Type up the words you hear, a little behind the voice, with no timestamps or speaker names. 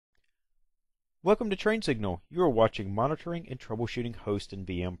Welcome to Train Signal. You are watching Monitoring and Troubleshooting Host and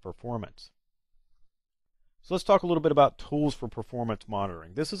VM Performance. So let's talk a little bit about tools for performance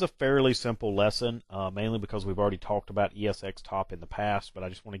monitoring. This is a fairly simple lesson, mainly because we've already talked about ESXtop in the past, but I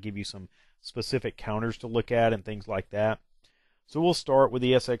just want to give you some specific counters to look at and things like that. So we'll start with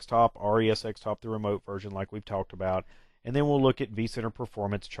ESXtop, RESXtop, the remote version like we've talked about, and then we'll look at vCenter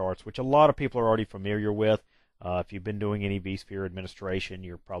performance charts, which a lot of people are already familiar with. If you've been doing any vSphere administration,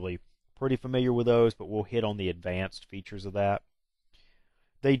 you're probably pretty familiar with those, but we'll hit on the advanced features of that.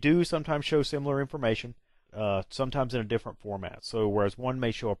 They do sometimes show similar information, sometimes in a different format. So whereas one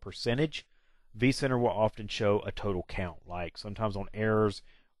may show a percentage, vCenter will often show a total count. Like sometimes on errors,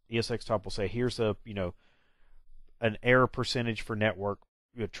 ESXtop will say, here's an error percentage for network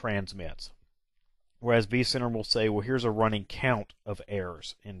transmits. Whereas vCenter will say, well, here's a running count of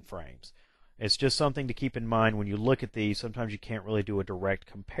errors in frames. It's just something to keep in mind when you look at these. Sometimes you can't really do a direct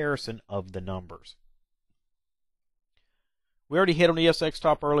comparison of the numbers. We already hit on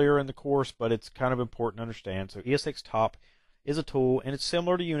ESXtop earlier in the course, but it's kind of important to understand. So ESXtop is a tool, and it's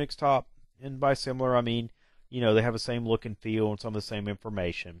similar to UnixTop. And by similar, I mean, they have the same look and feel and some of the same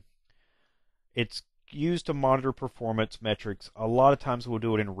information. It's used to monitor performance metrics. A lot of times we'll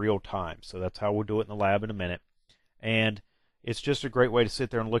do it in real time. So that's how we'll do it in the lab in a minute. And it's just a great way to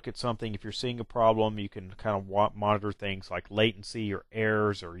sit there and look at something. If you're seeing a problem, you can kind of monitor things like latency or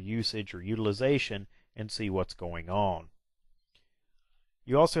errors or usage or utilization and see what's going on.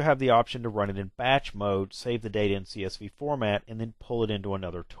 You also have the option to run it in batch mode, save the data in CSV format, and then pull it into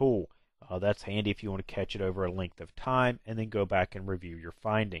another tool. That's handy if you want to catch it over a length of time and then go back and review your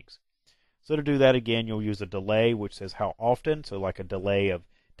findings. So to do that again, you'll use a delay, which says how often. So like a delay of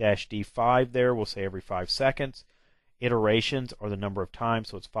 -D5 there, we'll say every 5 seconds. Iterations are the number of times,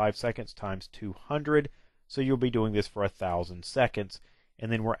 so it's 5 seconds times 200. So you'll be doing this for 1,000 seconds,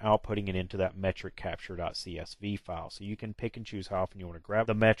 and then we're outputting it into that metric capture.csv file. So you can pick and choose how often you want to grab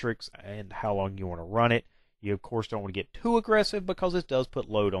the metrics and how long you want to run it. You of course don't want to get too aggressive because it does put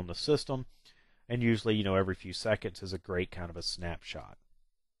load on the system, and usually every few seconds is a great kind of a snapshot.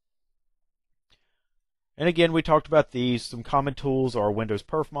 And again, we talked about these. Some common tools are Windows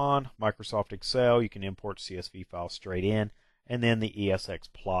Perfmon, Microsoft Excel. You can import CSV files straight in, and then the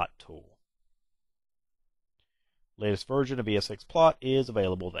ESXplot tool. Latest version of ESXplot is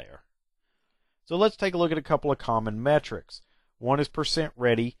available there. So let's take a look at a couple of common metrics. One is percent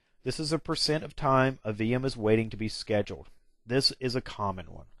ready. This is a percent of time a VM is waiting to be scheduled. This is a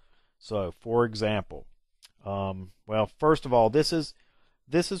common one. So, for example, first of all, this is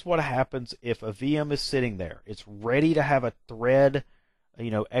what happens if a VM is sitting there. It's ready to have a thread,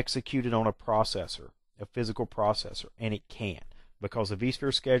 executed on a processor, a physical processor, and it can't because the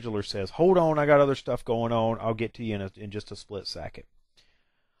vSphere scheduler says, hold on, I got other stuff going on. I'll get to you in just a split second.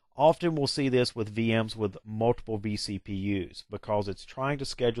 Often we'll see this with VMs with multiple vCPUs because it's trying to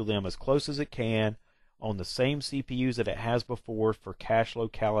schedule them as close as it can on the same CPUs that it has before for cache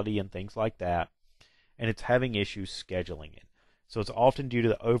locality and things like that, and it's having issues scheduling it. So it's often due to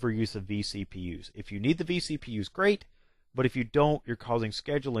the overuse of vCPUs. If you need the vCPUs, great, but if you don't, you're causing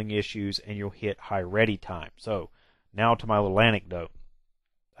scheduling issues and you'll hit high ready time. So now to my little anecdote.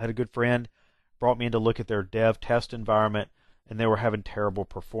 I had a good friend, brought me in to look at their dev test environment, and they were having terrible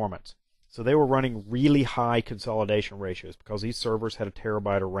performance. So they were running really high consolidation ratios because these servers had 1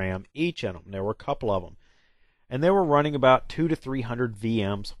 terabyte of RAM each in them. There were a couple of them. And they were running about 200 to 300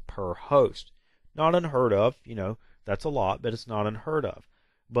 VMs per host. Not unheard of, that's a lot, but it's not unheard of.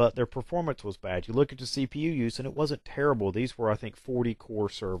 But their performance was bad. You look at the CPU use, and it wasn't terrible. These were, I think, 40 core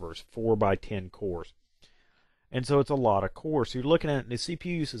servers, 4 by 10 cores. And so it's a lot of cores. So you're looking at it, and the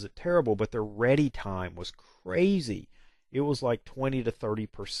CPU use isn't terrible, but their ready time was crazy. It was like 20 to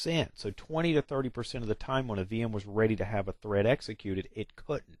 30%. So 20 to 30% of the time when a VM was ready to have a thread executed, it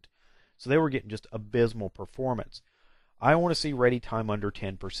couldn't. So they were getting just abysmal performance. I want to see ready time under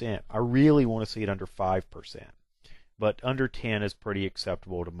 10%. I really want to see it under 5%. But under 10 is pretty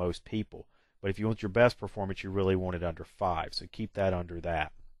acceptable to most people. But if you want your best performance, you really want it under 5. So keep that under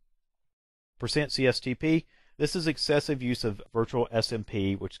that. Percent CSTP. This is excessive use of virtual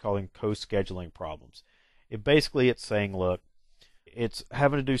SMP, which is calling co-scheduling problems. It's saying, look, it's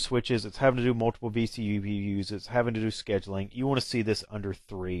having to do switches, it's having to do multiple vCPUs, it's having to do scheduling. You want to see this under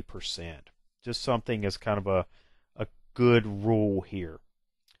 3%. Just something as kind of a good rule here.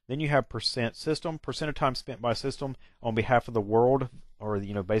 Then you have percent system, percent of time spent by system on behalf of the world, or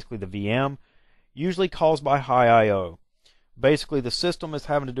basically the VM, usually caused by high I/O. Basically, the system is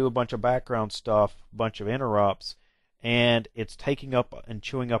having to do a bunch of background stuff, a bunch of interrupts, and it's taking up and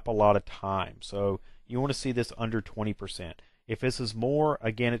chewing up a lot of time. So you want to see this under 20%. If this is more,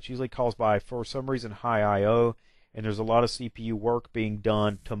 again, it's usually caused by, for some reason, high I/O, and there's a lot of CPU work being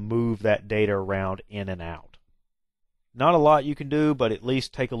done to move that data around in and out. Not a lot you can do, but at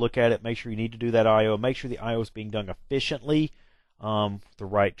least take a look at it. Make sure you need to do that I/O. Make sure the I/O is being done efficiently. The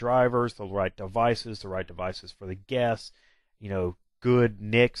right drivers, the right devices for the guests, good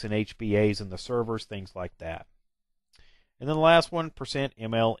NICs and HBAs in the servers, things like that. And then the last one,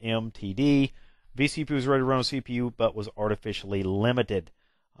 %MLMTD. vCPU is ready to run on CPU, but was artificially limited.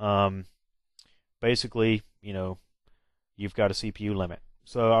 Basically, you've got a CPU limit.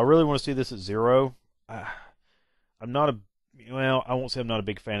 So I really want to see this at 0. I'm not I won't say I'm not a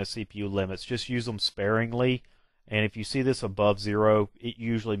big fan of CPU limits. Just use them sparingly. And if you see this above 0, it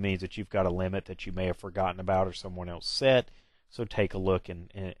usually means that you've got a limit that you may have forgotten about or someone else set. So take a look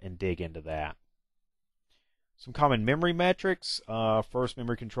and dig into that. Some common memory metrics. First,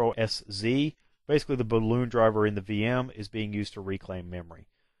 memory control SZ. Basically, the balloon driver in the VM is being used to reclaim memory.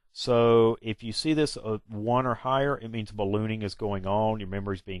 So if you see this 1 or higher, it means ballooning is going on. Your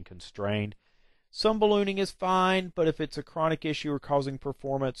memory is being constrained. Some ballooning is fine, but if it's a chronic issue or causing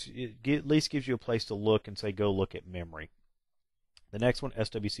performance, it at least gives you a place to look and say, go look at memory. The next one,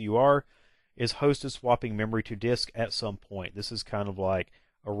 SWCUR, is host is swapping memory to disk at some point. This is kind of like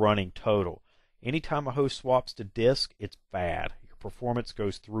a running total. Anytime a host swaps to disk, it's bad. Your performance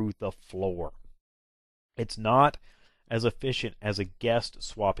goes through the floor. It's not as efficient as a guest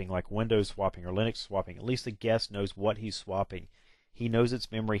swapping, like Windows swapping or Linux swapping. At least the guest knows what he's swapping. He knows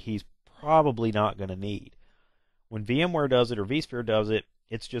its memory he's probably not going to need. When VMware does it or Vsphere does it,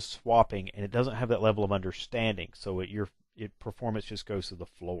 it's just swapping, and it doesn't have that level of understanding, so your performance just goes to the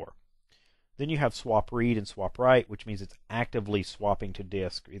floor. Then you have swap read and swap write, which means it's actively swapping to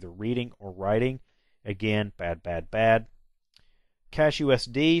disk, either reading or writing. Again, bad, bad, bad. Cache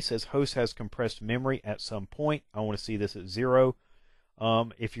USD says host has compressed memory at some point. I want to see this at 0.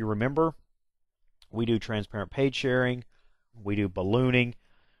 If you remember, we do transparent page sharing, we do ballooning,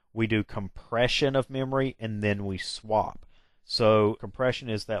 we do compression of memory, and then we swap. So compression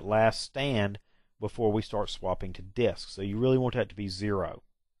is that last stand before we start swapping to disk. So you really want that to be 0.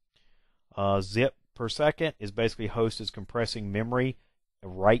 Zip per second is basically host is compressing memory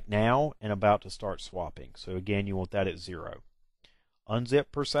right now and about to start swapping. So again, you want that at 0. Unzip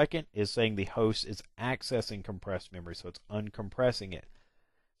per second is saying the host is accessing compressed memory, so it's uncompressing it.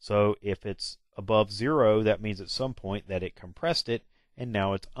 So if it's above 0, that means at some point that it compressed it, and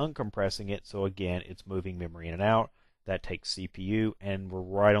now it's uncompressing it, so again, it's moving memory in and out. That takes CPU, and we're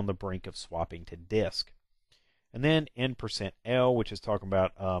right on the brink of swapping to disk. And then N%L, which is talking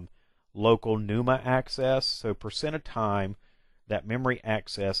about local NUMA access. So percent of time that memory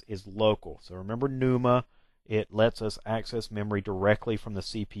access is local. So remember NUMA, it lets us access memory directly from the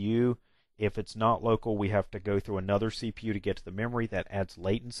CPU. If it's not local, we have to go through another CPU to get to the memory. That adds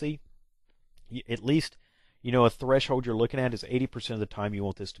latency. At least, a threshold you're looking at is 80% of the time you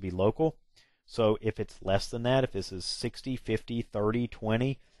want this to be local. So if it's less than that, if this is 60, 50, 30,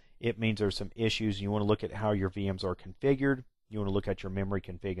 20, it means there's some issues. You want to look at how your VMs are configured. You want to look at your memory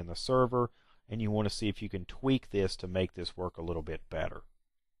config in the server, and you want to see if you can tweak this to make this work a little bit better.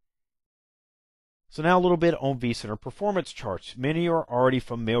 So now a little bit on vCenter performance charts. Many are already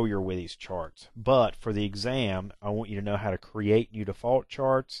familiar with these charts, but for the exam, I want you to know how to create new default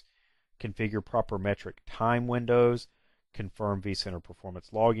charts, configure proper metric time windows, confirm vCenter performance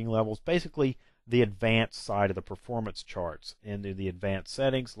logging levels, basically the advanced side of the performance charts. Into the advanced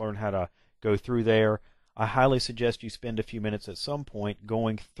settings, learn how to go through there. I highly suggest you spend a few minutes at some point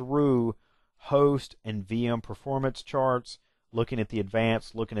going through host and VM performance charts, looking at the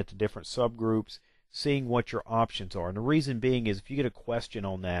advanced, looking at the different subgroups, seeing what your options are. And the reason being is if you get a question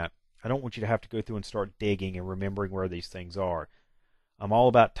on that, I don't want you to have to go through and start digging and remembering where these things are. I'm all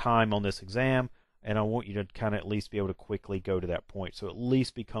about time on this exam, and I want you to kind of at least be able to quickly go to that point. So at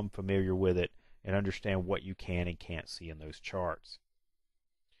least become familiar with it and understand what you can and can't see in those charts.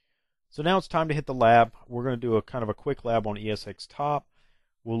 So now it's time to hit the lab. We're going to do a kind of a quick lab on ESX Top.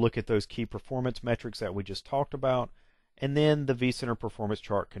 We'll look at those key performance metrics that we just talked about, and then the vCenter performance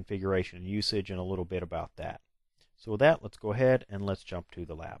chart configuration and usage and a little bit about that. So with that, let's go ahead and let's jump to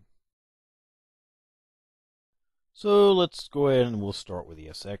the lab. So let's go ahead and we'll start with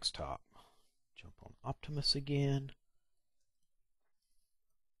ESX Top. Jump on Optimus again.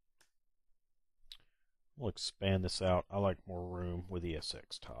 We'll expand this out. I like more room with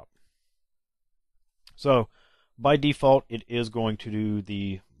ESX Top. So by default, it is going to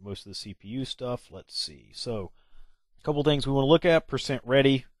do most of the CPU stuff. Let's see. So a couple things we want to look at. Percent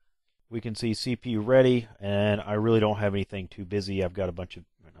ready. We can see CPU ready, and I really don't have anything too busy. I've got a bunch of,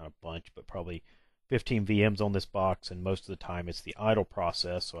 not a bunch, but probably 15 VMs on this box, and most of the time it's the idle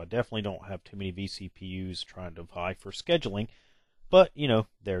process, so I definitely don't have too many vCPUs trying to vie for scheduling, but,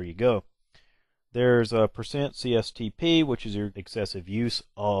 there you go. There's a %CSTP, which is your excessive use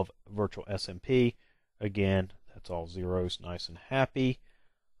of virtual SMP. Again, that's all zeros, nice and happy.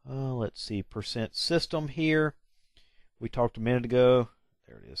 Let's see, %system here. We talked a minute ago.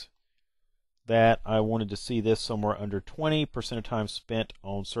 There it is. That I wanted to see this somewhere under 20% of time spent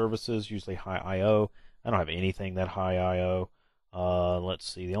on services, usually high I/O. I don't have anything that high I/O. Let's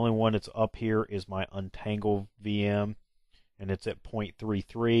see, the only one that's up here is my Untangle VM, and it's at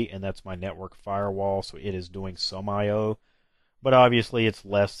 0.33, and that's my network firewall, so it is doing some I/O, but obviously it's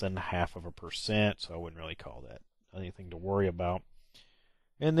less than 0.5%, so I wouldn't really call that anything to worry about.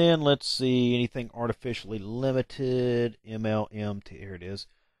 And then let's see, anything artificially limited, MLM, here it is.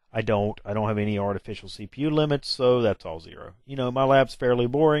 I don't have any artificial CPU limits, so that's all zero. My lab's fairly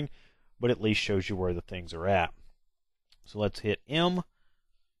boring, but at least shows you where the things are at. So let's hit M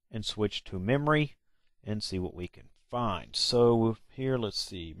and switch to memory and see what we can find. So here, let's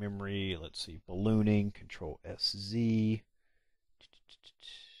see, memory, let's see, ballooning, Control SZ.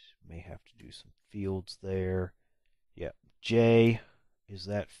 May have to do some fields there. Yep, J is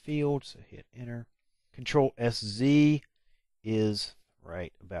that field, so hit enter. Control SZ is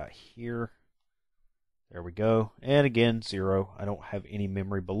right about here. There we go. And again, 0. I don't have any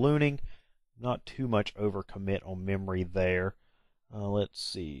memory ballooning. Not too much overcommit on memory there. Let's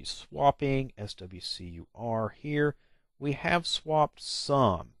see. Swapping, SWCUR here. We have swapped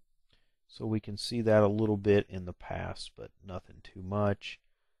some. So we can see that a little bit in the past, but nothing too much.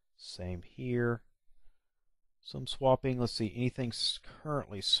 Same here. Some swapping. Let's see. Anything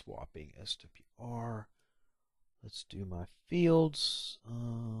currently swapping, SWR. Let's do my fields.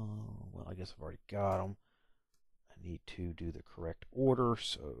 Well, I guess I've already got them. I need to do the correct order,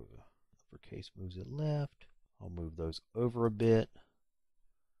 so uppercase moves it left. I'll move those over a bit.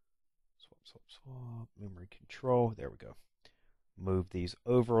 Swap, swap, swap. Memory control. There we go. Move these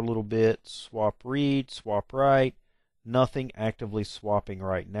over a little bit. Swap read, swap write. Nothing actively swapping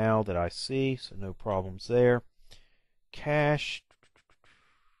right now that I see, so no problems there. Cache.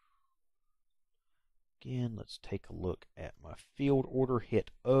 Again, let's take a look at my field order. Hit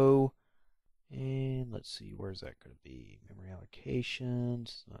O. And let's see, where's that going to be? Memory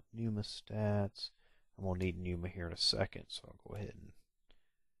allocations, not NUMA stats. I'm going to need NUMA here in a second, so I'll go ahead and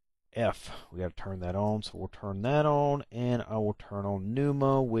F. We got to turn that on, so we'll turn that on, and I will turn on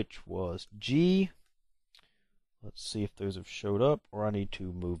NUMA, which was G. Let's see if those have showed up, or I need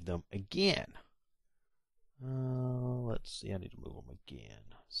to move them again. Let's see, I need to move them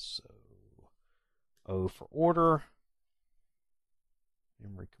again. So O for order,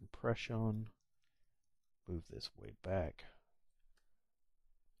 memory compression, move this way back,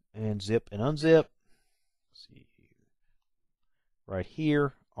 and zip and unzip. Let's see, right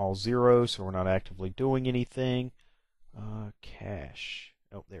here, all zeros, so we're not actively doing anything. Cache,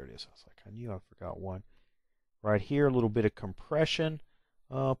 oh, there it is. I was like, I knew I forgot one. Right here, a little bit of compression.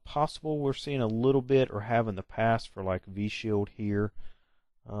 Possible we're seeing a little bit, or have in the past for like vShield here.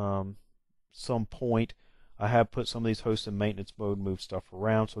 Some point. I have put some of these hosts in maintenance mode, move stuff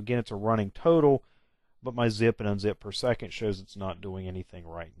around. So again, it's a running total, but my zip and unzip per second shows it's not doing anything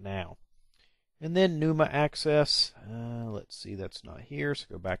right now. And then NUMA access. Let's see, that's not here. So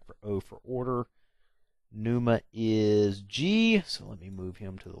go back for O for order. NUMA is G, so let me move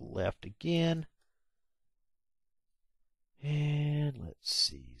him to the left again. And let's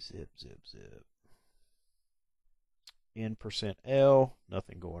see, zip, zip, zip. N%L,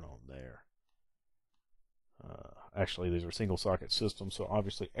 nothing going on there. Actually, these are single socket systems, so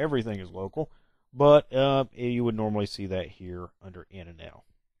obviously everything is local, but you would normally see that here under N and L.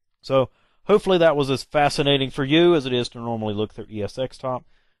 So hopefully that was as fascinating for you as it is to normally look through ESXtop.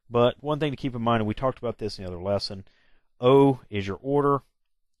 But one thing to keep in mind, and we talked about this in the other lesson, O is your order,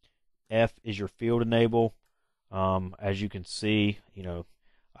 F is your field enable. As you can see,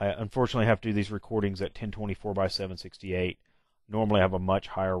 I unfortunately have to do these recordings at 1024 by 768. Normally I have a much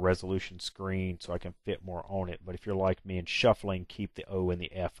higher resolution screen so I can fit more on it, but if you're like me and shuffling, keep the O and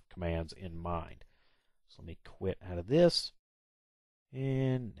the F commands in mind. So let me quit out of this.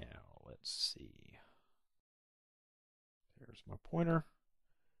 And now let's see. There's my pointer.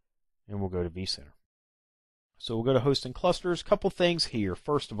 And we'll go to vCenter. So we'll go to host and clusters. Couple things here.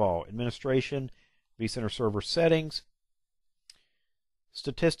 First of all, administration, vCenter server settings.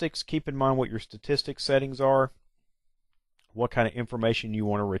 Statistics, keep in mind what your statistics settings are, what kind of information you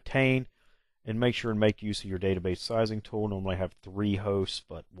want to retain, and make sure and make use of your database sizing tool. Normally I have 3 hosts,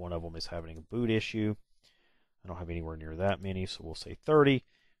 but one of them is having a boot issue. I don't have anywhere near that many, so we'll say 30.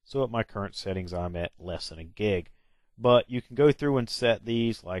 So at my current settings, I'm at less than a gig. But you can go through and set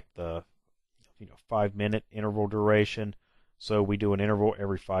these like the 5-minute interval duration. So we do an interval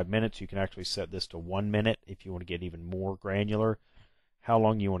every 5 minutes. You can actually set this to 1 minute if you want to get even more granular. How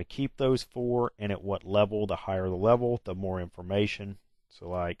long you want to keep those for, and at what level. The higher the level, the more information. So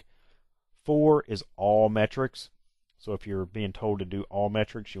like 4 is all metrics. So if you're being told to do all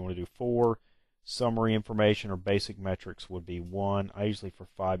metrics, you want to do 4. Summary information or basic metrics would be 1. I usually for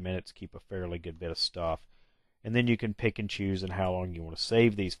 5 minutes keep a fairly good bit of stuff. And then you can pick and choose and how long you want to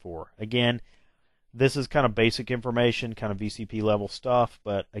save these for. Again, this is kind of basic information, kind of VCP level stuff,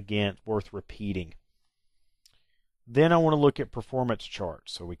 but again, it's worth repeating. Then I want to look at performance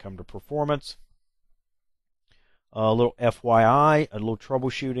charts. So we come to performance. A little FYI, a little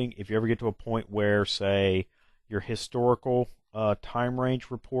troubleshooting. If you ever get to a point where, say, your historical time range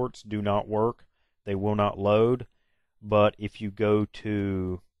reports do not work, they will not load. But if you go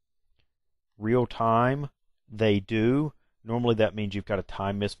to real time, they do. Normally that means you've got a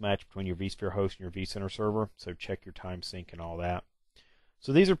time mismatch between your vSphere host and your vCenter server, so check your time sync and all that.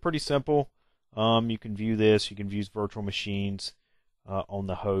 So these are pretty simple. You can view this. You can view virtual machines on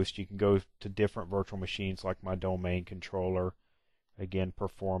the host. You can go to different virtual machines like my domain controller. Again,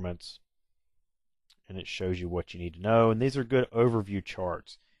 performance. And it shows you what you need to know. And these are good overview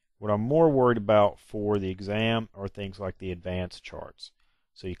charts. What I'm more worried about for the exam are things like the advanced charts.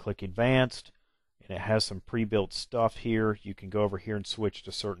 So you click advanced, and it has some pre-built stuff here. You can go over here and switch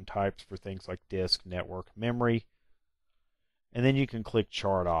to certain types for things like disk, network, memory. And then you can click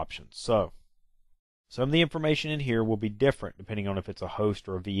chart options. So some of the information in here will be different depending on if it's a host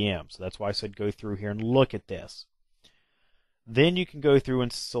or a VM. So that's why I said go through here and look at this. Then you can go through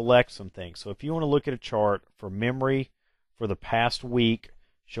and select some things. So if you want to look at a chart for memory for the past week,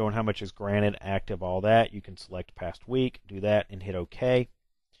 showing how much is granted, active, all that, you can select past week, do that, and hit OK.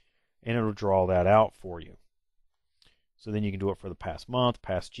 And it'll draw that out for you. So then you can do it for the past month,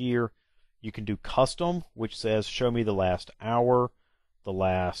 past year. You can do custom, which says show me the last hour, the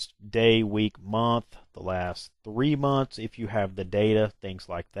last day, week, month, the last 3 months if you have the data, things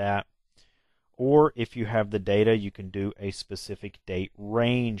like that. Or if you have the data, you can do a specific date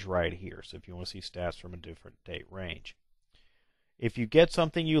range right here. So if you want to see stats from a different date range. If you get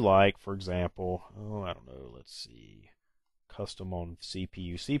something you like, for example, I don't know, let's see, custom on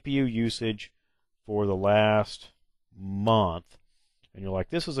CPU usage for the last month, and you're like,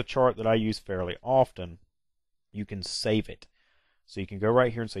 this is a chart that I use fairly often, you can save it. So you can go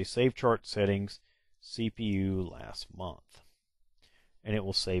right here and say save chart settings, CPU last month. And it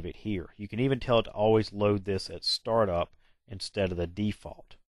will save it here. You can even tell it to always load this at startup instead of the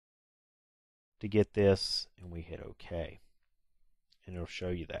default. To get this, and we hit OK. And it'll show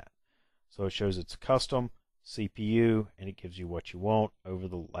you that. So it shows it's custom CPU, and it gives you what you want over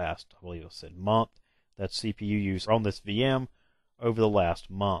the last, I believe it said month. That's CPU use on this VM over the last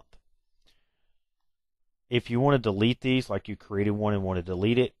month. If you want to delete these, like you created one and want to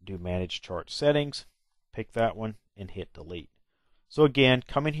delete it, do Manage Chart Settings, pick that one, and hit Delete. So again,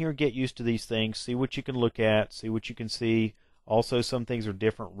 come in here and get used to these things, see what you can look at, see what you can see. Also, some things are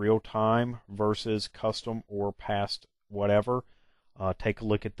different real time versus custom or past whatever. Take a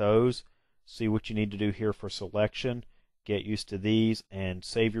look at those, see what you need to do here for selection, get used to these, and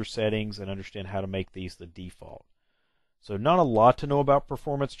save your settings and understand how to make these the default. So not a lot to know about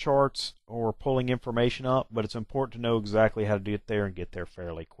performance charts or pulling information up, but it's important to know exactly how to get there and get there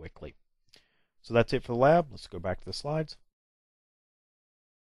fairly quickly. So that's it for the lab. Let's go back to the slides.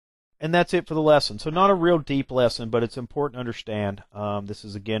 And that's it for the lesson. So not a real deep lesson, but it's important to understand. This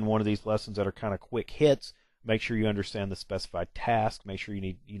is, again, one of these lessons that are kind of quick hits. Make sure you understand the specified task. Make sure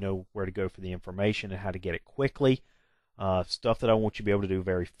you know where to go for the information and how to get it quickly. Stuff that I want you to be able to do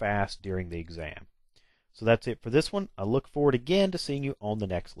very fast during the exam. So that's it for this one. I look forward again to seeing you on the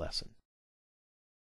next lesson.